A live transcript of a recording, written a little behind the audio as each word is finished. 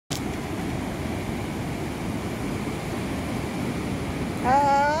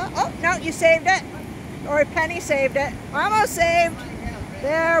you saved it? Or Penny saved it. Almost saved.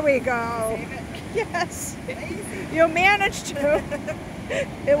 There we go. Yes. You managed to.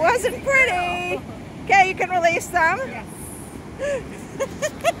 It wasn't pretty. Okay, you can release them. Yes.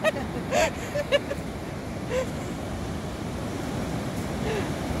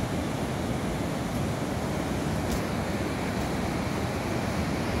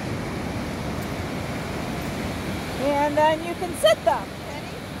 And then you can sit them.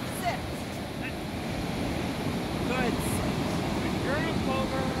 Penny, sit. Good. Good girl,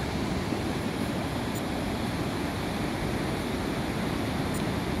 Clover.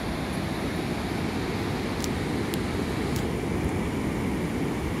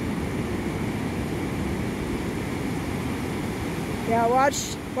 Yeah,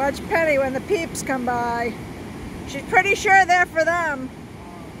 watch Penny when the peeps come by. She's pretty sure they're for them.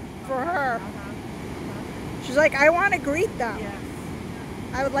 For her. She's like, I want to greet them. Yes.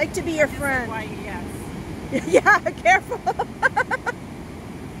 I would like to be your friend. Why, yes. Yeah, careful.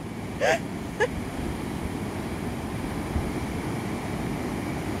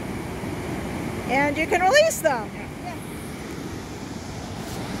 And you can release them. Yes.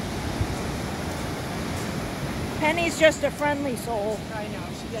 Penny's just a friendly soul. I know.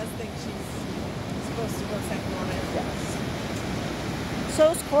 She does think she's supposed to go second on it. Yes.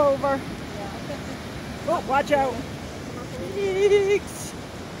 So's Clover. Yeah. Oh, watch out. Yeeks.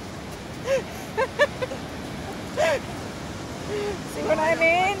 See what I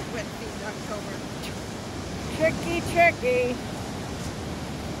mean? Wet feet, October. Tricky, tricky.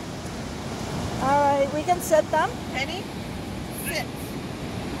 All right, we can sit them. Penny, sit.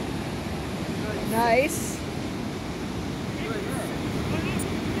 Nice.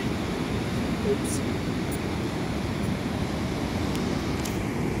 Oops.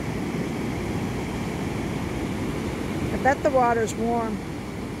 I bet the water's warm.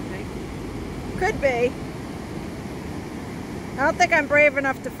 Could be. I don't think I'm brave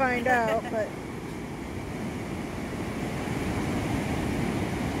enough to find out, but...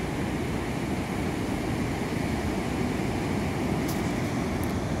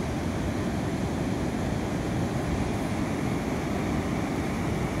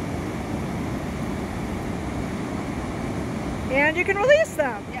 And you can release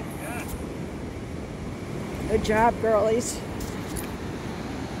them. Yes. Good job, girlies.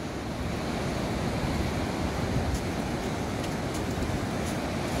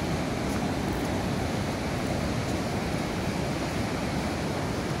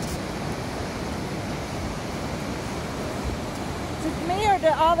 Is it me, or do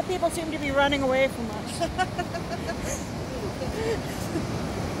all the people seem to be running away from us?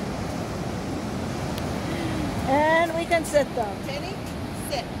 And we can sit them. Penny,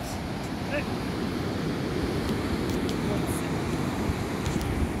 sit.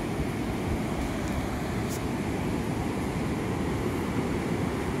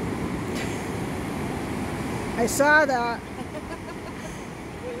 I saw that.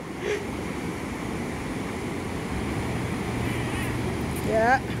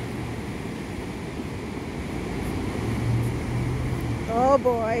 Yeah. Oh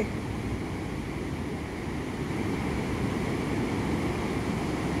boy.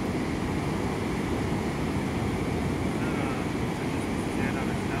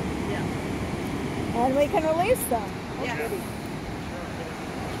 And we can release them. Oh, Yeah. goody. And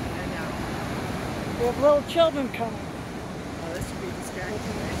now. We have little children coming. Oh, this should be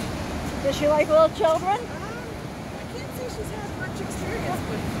distracting. Does she like little children? I can't say she's had much experience,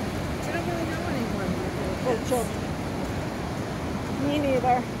 but she don't really know anyone with Little children. Me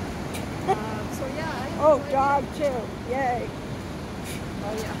neither. So yeah. I Oh, have no dog idea. too. Yay.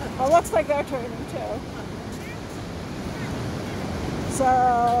 Oh yeah. Well, looks like they're training too.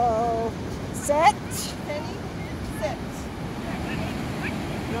 So, sit. Penny, sit.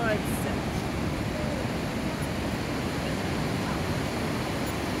 Good, sit.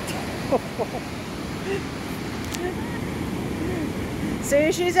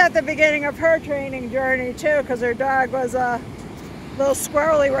 See, she's at the beginning of her training journey too, because her dog was a little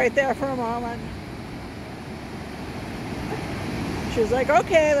squirrely right there for a moment. She was like,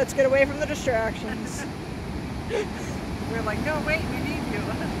 okay, let's get away from the distractions. We're like, no, wait, we need you.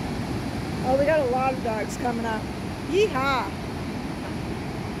 Oh, we got a lot of dogs coming up. Yeehaw!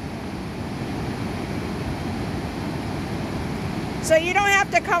 So you don't have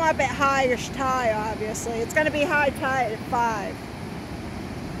to come up at high-ish tide, obviously. It's going to be high tide at 5.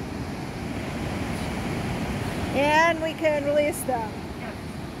 And we can release them.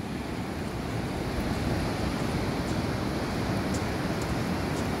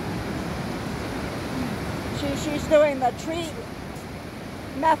 She's doing the treat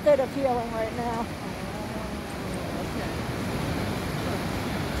method of healing right now.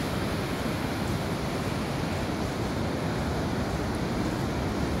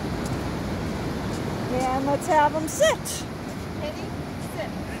 And let's have them sit. Penny, sit.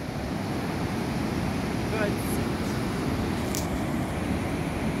 Good.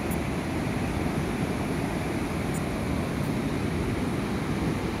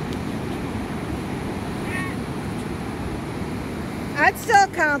 I'd still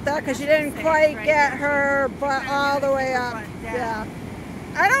count that because you didn't quite get her butt all the way up. Yeah.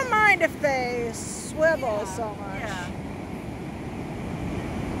 I don't mind if they swivel so much. Yeah.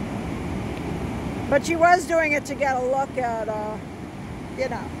 But she was doing it to get a look at, you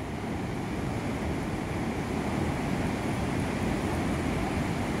know.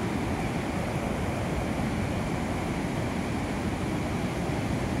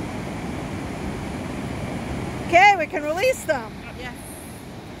 Okay, we can release them. Yes.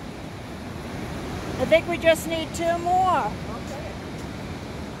 I think we just need 2 more. Okay.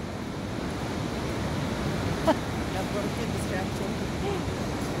 That's what a kid distraction.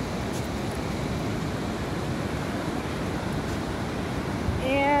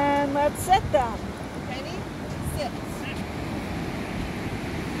 And let's sit them. Penny, sit.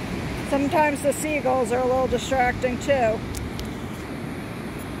 Sometimes the seagulls are a little distracting too. Well,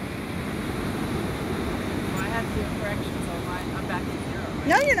 I have to do a correction, so I'm back at 0. Right?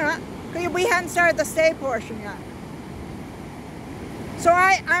 No, you're not. We hadn't started the stay portion yet. So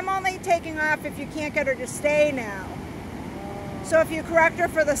I'm only taking off if you can't get her to stay now. So if you correct her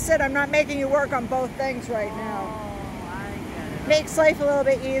for the sit, I'm not making you work on both things right now. Oh, I get it. Makes life a little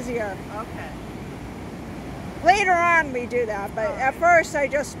bit easier. Okay. Later on we do that, but at first I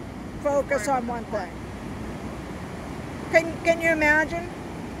just focus on one thing. Can you imagine?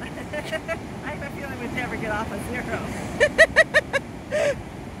 I have a feeling we'd never get off a 0.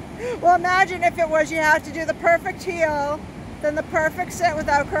 Well, imagine if it was you have to do the perfect heel, then the perfect sit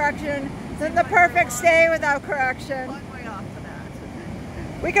without correction, then the perfect stay without correction. One way off to that.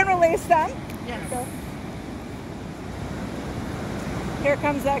 We can release them. Yes. So, here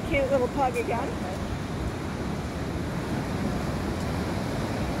comes that cute little pug again.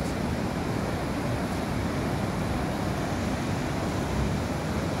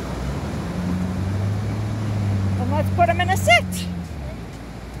 And let's put him in a sit.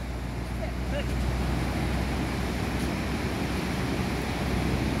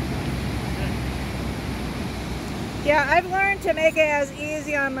 Yeah, I've learned to make it as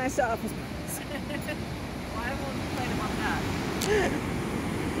easy on myself as possible. Well, I won't play them on that.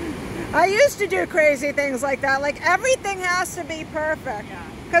 I used to do crazy things like that, like everything has to be perfect. Yeah.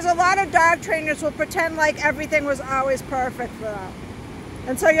 Because a lot of dog trainers will pretend like everything was always perfect for them.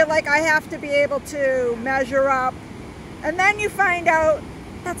 And so you're like, I have to be able to measure up. And then you find out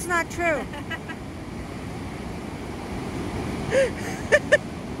that's not true. Good,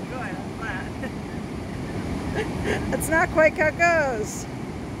 I'm glad. That's not quite how it goes.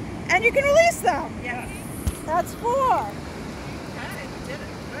 And you can release them. Yes. That's 4. Okay, you did it.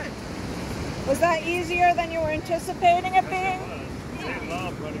 Good. Was that easier than you were anticipating it being? They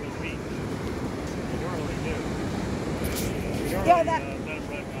love running his feet. They normally do. Yeah, that